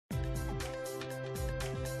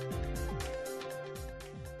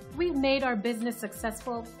We've made our business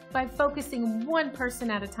successful by focusing one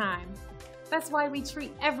person at a time. That's why we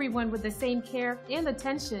treat everyone with the same care and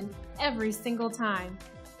attention every single time.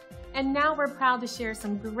 And now we're proud to share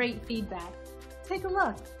some great feedback. Take a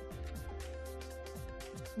look.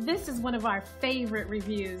 This is one of our favorite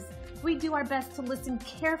reviews. We do our best to listen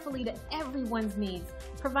carefully to everyone's needs,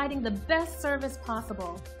 providing the best service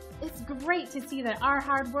possible. It's great to see that our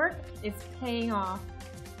hard work is paying off.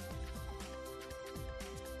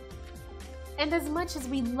 And as much as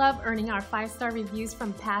we love earning our 5-star reviews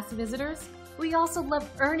from past visitors, we also love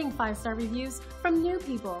earning 5-star reviews from new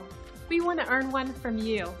people. We want to earn one from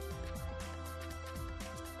you.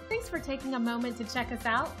 Thanks for taking a moment to check us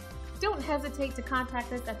out. Don't hesitate to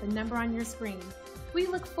contact us at the number on your screen. We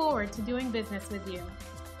look forward to doing business with you.